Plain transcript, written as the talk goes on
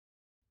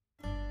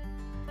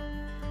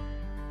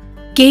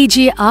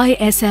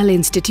KGiSL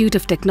Institute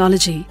of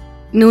Technology,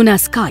 known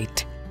as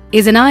KiTE,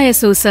 is an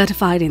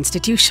ISO-certified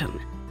institution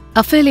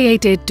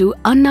affiliated to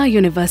Anna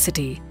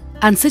University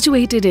and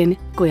situated in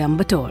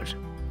Coimbatore.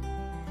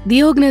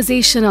 The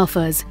organization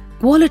offers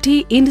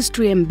quality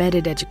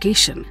industry-embedded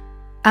education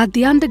at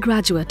the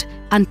undergraduate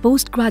and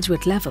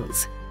postgraduate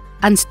levels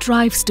and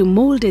strives to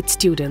mold its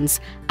students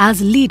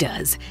as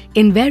leaders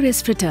in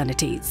various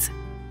fraternities.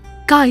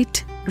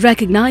 KiTE,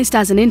 recognized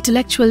as an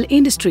intellectual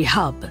industry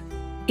hub,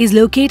 is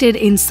located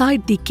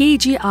inside the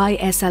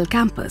KGiSL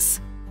campus,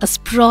 a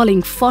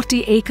sprawling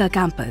 40-acre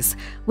campus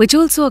which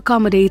also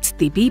accommodates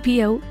the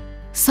BPO,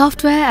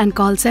 software and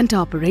call center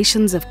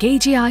operations of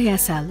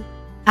KGiSL,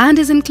 and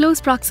is in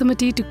close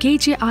proximity to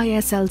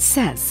KGiSL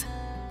CES,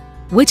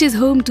 which is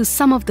home to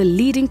some of the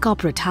leading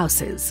corporate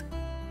houses,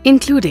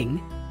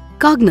 including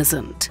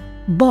Cognizant,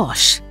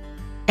 Bosch,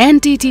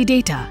 NTT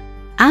Data,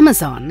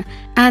 Amazon,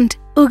 and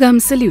Ugam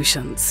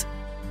Solutions.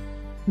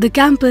 The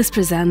campus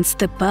presents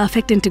the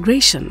perfect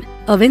integration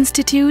of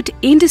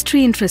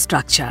institute-industry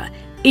infrastructure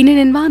in an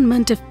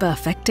environment of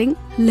perfecting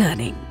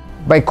learning.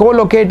 By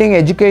co-locating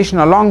education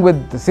along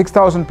with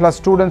 6,000 plus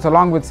students,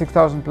 along with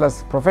 6,000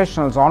 plus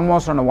professionals,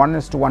 almost on a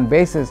 1:1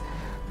 basis,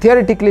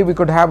 theoretically we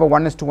could have a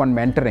 1:1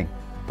 mentoring,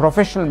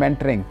 professional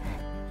mentoring.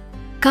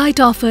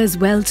 KiTE offers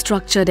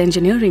well-structured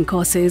engineering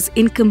courses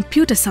in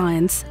computer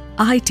science,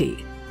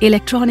 IT,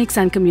 electronics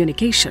and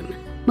communication,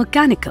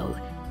 mechanical,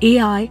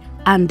 AI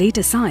and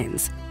data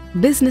science,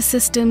 business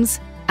systems,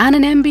 and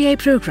an MBA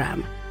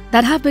program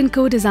that have been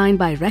co-designed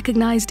by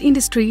recognized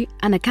industry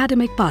and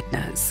academic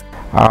partners.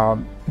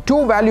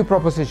 Two value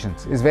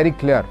propositions is very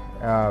clear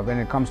when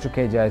it comes to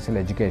KGiSL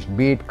education,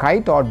 be it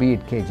KiTE or be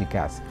it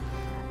KGCAS.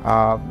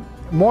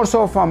 More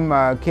so from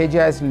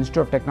KGiSL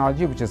Institute of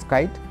Technology, which is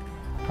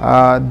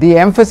KiTE. The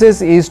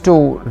emphasis is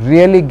to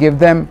really give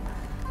them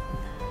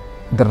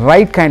the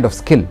right kind of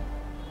skill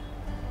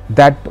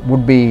that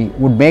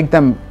would make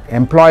them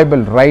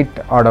employable right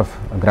out of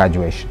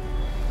graduation.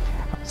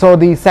 So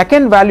the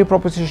second value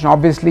proposition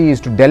obviously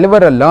is to deliver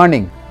a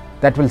learning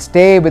that will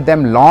stay with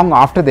them long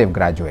after they've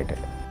graduated.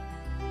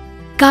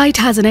 KiTE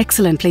has an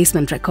excellent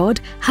placement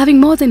record,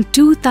 having more than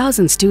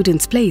 2,000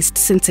 students placed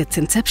since its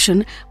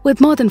inception with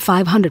more than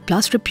 500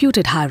 plus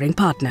reputed hiring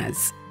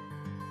partners.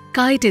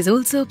 KiTE is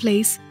also a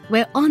place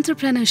where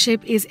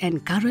entrepreneurship is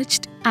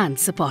encouraged and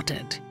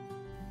supported.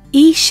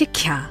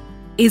 Eshikhya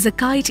is a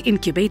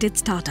KiTE-incubated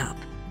startup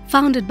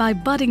founded by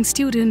budding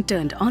student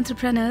turned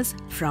entrepreneurs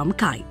from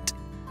KiTE.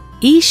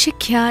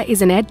 Eshikhya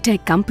is an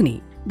edtech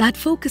company that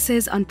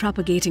focuses on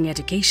propagating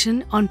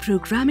education on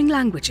programming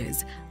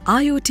languages,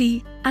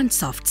 IoT and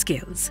soft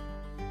skills.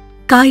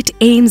 KiTE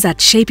aims at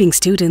shaping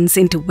students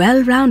into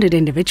well-rounded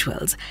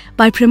individuals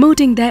by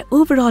promoting their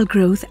overall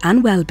growth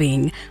and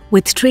well-being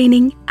with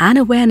training and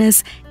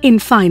awareness in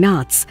fine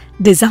arts,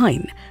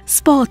 design,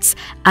 sports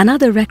and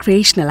other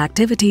recreational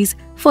activities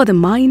for the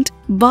mind,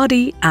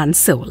 body and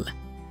soul.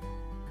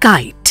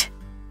 KiTE,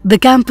 the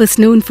campus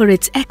known for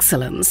its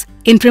excellence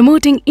in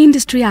promoting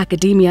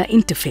industry-academia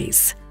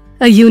interface,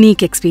 a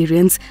unique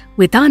experience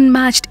with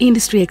unmatched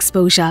industry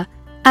exposure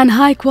and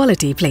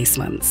high-quality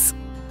placements.